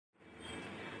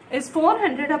is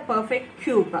 400 a perfect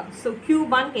cube? So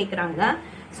cube on கேக்குறாங்க.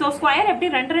 So square எப்படி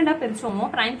ரெண்டு ரெண்டா பிரிச்சோமோ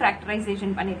prime factorization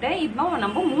பண்ணிட்டு இப்போ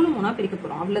நம்ம மூணு மூணா பிரிக்க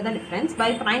போறோம். அவ்வளவுதான் difference. By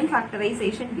prime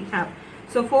factorization we have.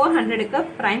 So 400 க்கு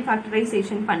prime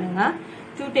factorization பண்ணுங்க.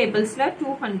 2 tablesல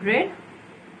 200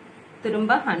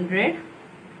 திரும்ப 100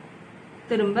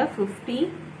 திரும்ப 50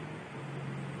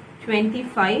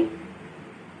 25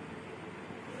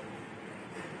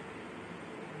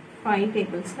 5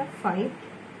 tablesல 5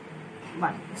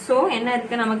 1. So என்ன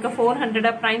இருக்கு நமக்கு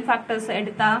 400 prime factors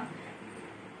எடுத்தா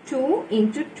 2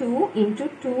 into 2 into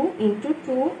 2 into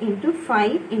 2 into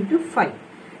 5 into 5.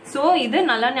 So இது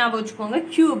நல்லா ஞாபகம் வச்சுக்கோங்க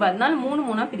cube அதனால மூணு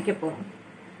மூணா பிரிக்க போறோம்.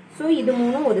 So இது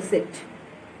மூணு ஒரு செட்.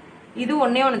 இது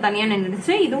ஒண்ணே ஒன்னு தனியா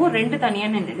நின்னுடுச்சு இதுவும் ரெண்டு தனியா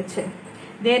நின்னுடுச்சு.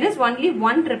 There is only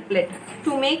one triplet.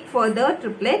 To make further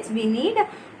triplets we need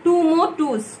two more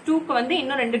 2s. 2 க்கு வந்து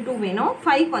இன்னும் ரெண்டு 2 வேணும்.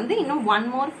 5 வந்து இன்னும் one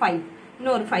more 5.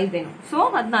 இன்னும் ஒரு 5 வேணும். So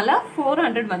அதனால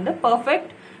 400 வந்து perfect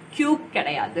cube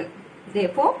கிடையாது.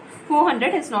 Therefore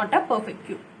 400 is not a perfect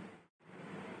cube.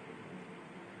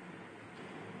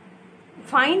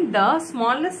 Find the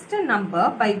smallest number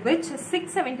by which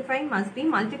 675 must be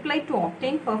multiplied to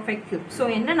obtain perfect cube. So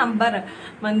என்ன நம்பர்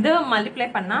வந்து மல்டிப்ளை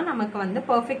பண்ணா நமக்கு வந்து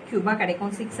perfect cube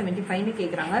கிடைக்கும் 675 னு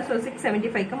கேக்குறாங்க. So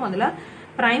 675 க்கு முதல்ல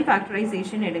prime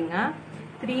factorization எடுங்க.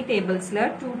 3 tablesல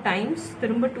 2 times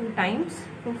திரும்ப 2 times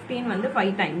 15 வந்து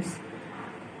 5 times.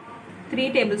 3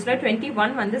 tablesல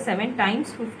 21 வந்து 7 times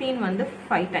 15 வந்து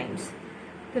 5 times.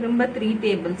 திரும்ப 3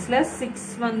 tablesல 6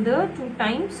 வந்து 2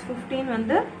 times 15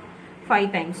 வந்து 5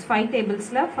 times. 5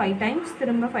 tablesல 5 times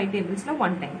திரும்ப 5 tablesல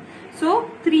 1 time. So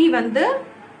 3 வந்து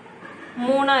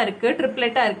மூணா இருக்கு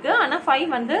ட்ரிப்ளெட்டா இருக்கு ஆனா 5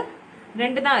 வந்து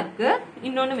ரெண்டு தான் இருக்கு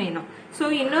இன்னொன்னு வேணும். So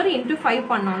இன்னொரு into 5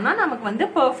 பண்ணோம்னா நமக்கு வந்து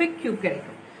perfect cube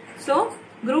கிடைக்கும். So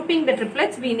grouping the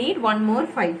triplets we need one more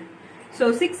 5. So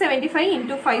 675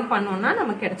 into 5 பண்ணோம்னா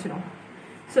நமக்கு கிடைச்சிடும்.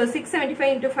 So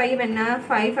 675 into 5 என்ன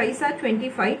 5 5s are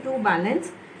 25 2 balance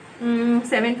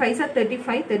 7 5s are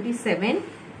 35 37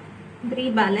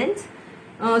 3 balance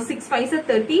 6 5s are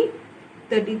 30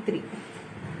 33.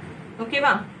 Okay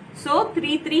va? So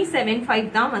 3375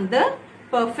 தான் வந்து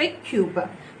perfect cube.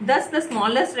 Thus the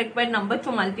smallest required number to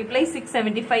multiply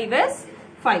 675 is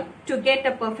 5 to get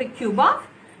a perfect cube of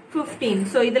 15.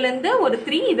 So இதுல இருந்து ஒரு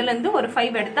 3 இதுல இருந்து ஒரு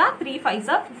 5 எடுத்தா 3 5s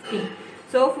are 15.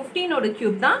 So 15 ஓட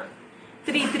cube தான்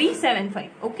 3375.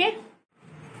 Okay?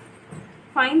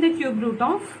 Find the cube root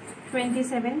of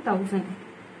 27000.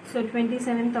 So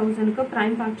 27000 க்கு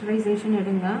prime factorization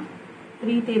எடுங்க.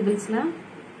 3 tablesல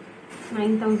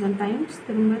 9000 times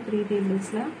திரும்ப 3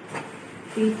 tablesல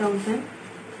 3000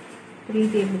 3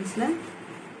 tablesல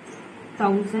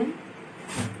 1000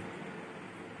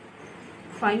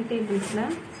 5 tablesல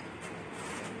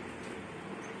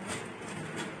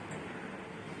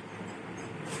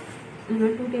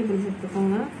 2 tables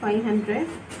எடுத்துக்கோங்க 500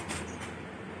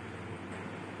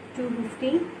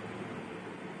 250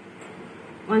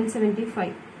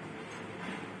 175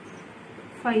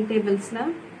 5 tablesல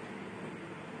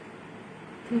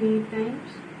 3 times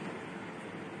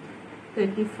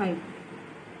 35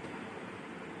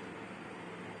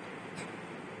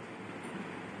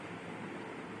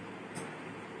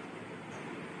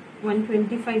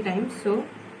 125 times. So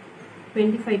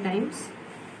 25 times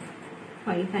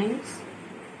 5 times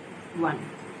 1.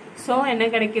 So என்ன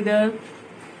கிடைக்குது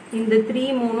இந்த 3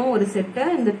 மூணும் ஒரு செட்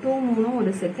இந்த 2 மூணும்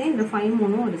ஒரு செட் இந்த 5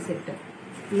 மூணும் ஒரு செட்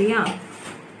இல்லையா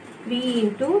 3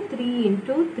 into 3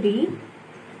 into 3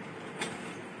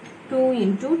 2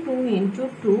 into 2 into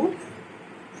 2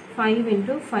 5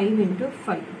 into 5 into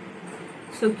 5.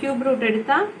 So cube root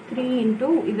எடுத்தா 3 into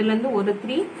இதுல இருந்து ஒரு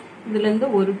 3 இதுல இருந்து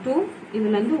ஒரு 2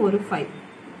 இதுல இருந்து ஒரு 5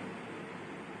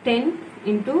 10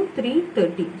 into 3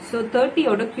 30. So 30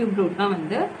 ஓட cube root தான்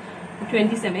வந்து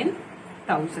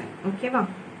 27000. ஓகேவா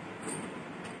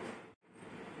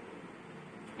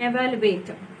evaluate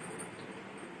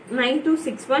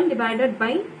 9261 divided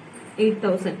by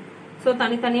 8000. So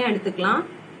தனித்தனியா எடுத்துக்கலாம்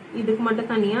இதுக்கு மட்டும்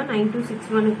தனியா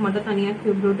 9261 க்கு மட்டும் தனியா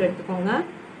cube root எடுத்துக்கோங்க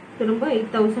திரும்ப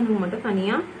 8000 க்கு மட்டும்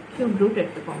தனியா cube root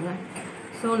எடுத்துக்கோங்க.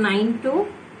 So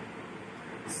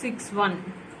 9261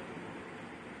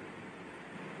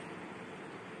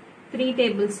 3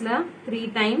 tablesல 3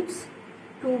 times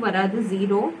 2 வராது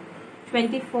 0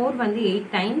 24 வந்து 8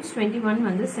 times 21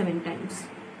 வந்து 7 times.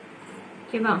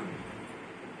 ஓகேவா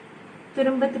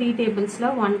திரும்ப 3 tablesல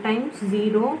 1 times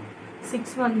 0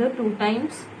 6 வந்து 2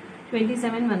 times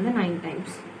 27 வந்து 9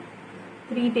 times.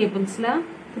 3 tablesல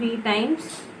 3 times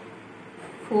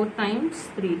 4 times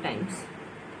 3 times.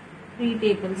 3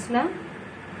 tablesல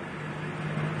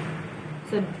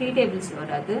so 3 tablesல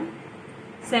வராது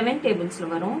 7 tablesல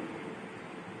வரும்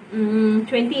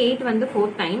 28 வந்து 4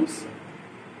 times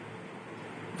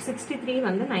 63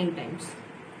 வந்து 9 times.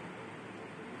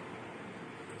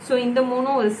 So இந்த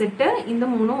மூணும் ஒரு செட், இந்த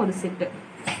மூணும் ஒரு செட்.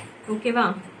 ஓகேவா?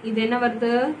 இது என்ன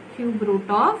வருது? cube root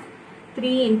of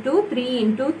 3 into 3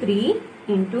 into 3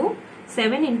 into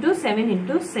 7 into 7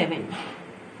 into 7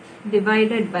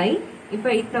 divided by இப்போ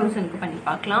 8000 க்கு பண்ணி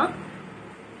பார்க்கலாம்.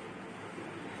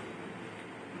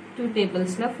 2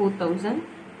 tablesல 4000,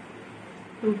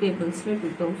 2 tablesல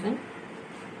 2000,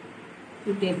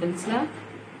 2 tablesல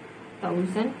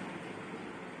 1000,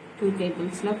 2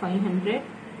 tablesல 500,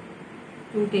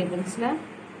 2 tablesல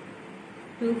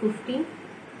 250,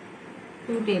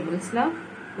 2 tablesல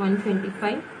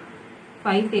 125,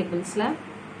 5 tablesல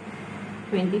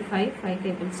 25, 5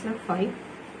 tablesல 5,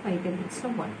 5 tablesல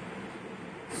 1.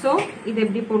 So இது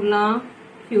எப்படி போடலாம்?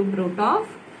 cube root of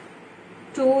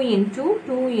 2 into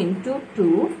 2 into 2,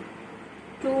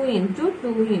 2 into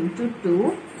 2 into 2,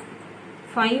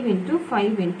 5 into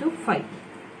 5 into 5.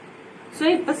 So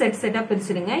இப்போ செட்டா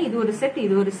பிரிச்சிடுங்க. இது ஒரு செட்,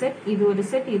 இது ஒரு செட், இது ஒரு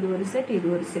செட், இது ஒரு செட், இது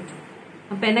ஒரு செட்.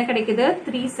 அப்ப என்ன கிடைக்குது?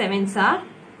 3 7s are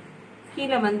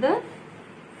கீழ வந்து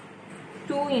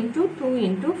 2 into 2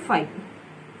 into 5,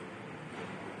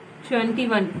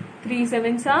 21. 3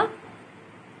 7s are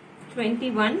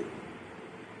 21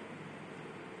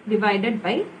 divided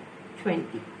by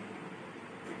 20.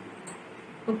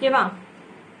 ஓகேவா?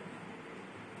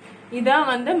 இத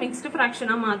வந்து mixed fraction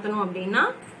மாத்தணும் அப்படினா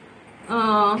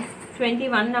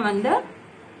 21 வந்து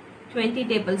 20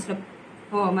 tablesல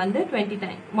வந்து 20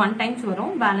 time 1 times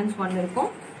வரும், balance 1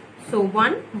 இருக்கும். So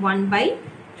 1 by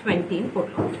 20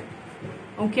 போடலாம்.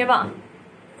 ஓகேவா?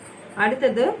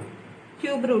 அடுத்தது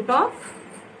cube root of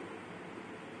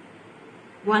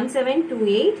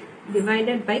 1728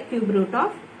 divided by cube root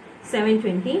of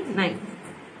 729.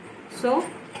 So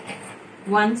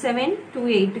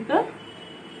 1728 க்கு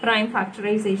prime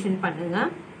factorization பண்ணுங்க.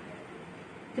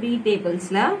 3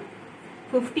 tablesல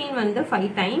 15 வந்து 5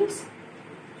 times,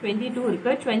 22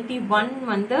 இருக்கு, 21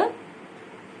 வந்து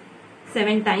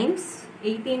 7 times,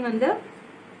 18 வந்து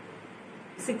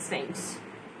 6 times.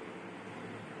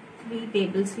 3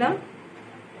 tablesல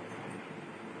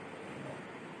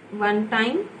 1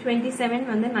 time, 27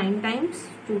 வந்து 9 times,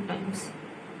 2 times.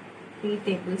 3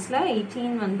 tablesல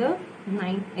 18 வந்து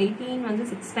 18 வந்து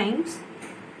 6 times,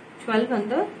 12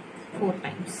 வந்து 4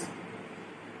 times.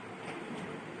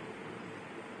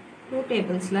 2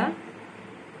 tablesல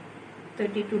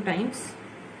 32 times,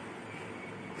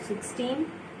 16,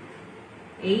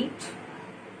 8,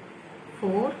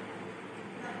 4,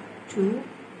 2,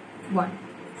 1.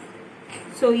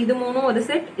 So இது மூணும் ஒரு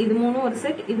செட், இது மூணும் ஒரு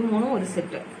செட், இது மூணும் ஒரு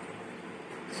செட்.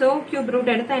 So cube root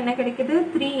எடுத்தா என்ன கிடைக்குது?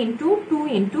 3 into 2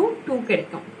 into 2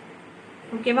 கிடைக்கும்.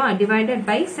 ஓகேவா? divided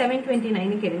by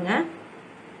 729 கேடுங்க.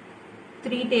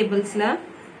 3 tablesல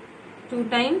 2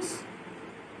 times,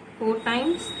 4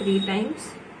 times, 3 times,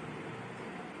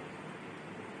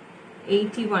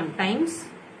 81 times,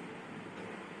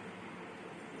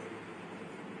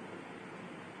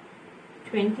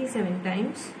 27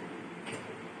 times,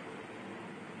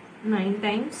 9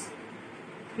 times,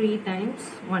 3 times,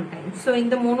 1 times. So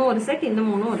இந்த மூணும் ஒரு செட், இந்த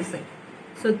மூணும் ஒரு செட்.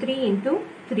 So 3 into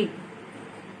 3.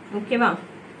 ஓகேவா?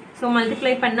 So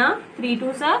multiply பண்ணா 3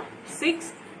 2s are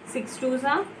 6, 6 2s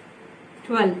are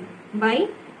 12 by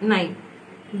 9.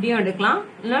 இப்படியும் எடுக்கலாம்.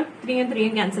 இல்ல 3 3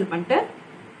 கேன்சல் பண்ணிட்டு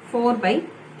 4 by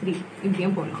 3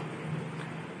 இப்படியும் போடலாம்.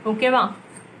 ஓகேவா?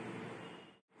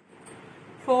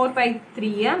 4 by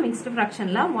 3 mixed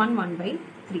fractionல 1 1 by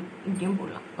 3 இப்படியும்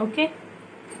போடலாம். ஓகே?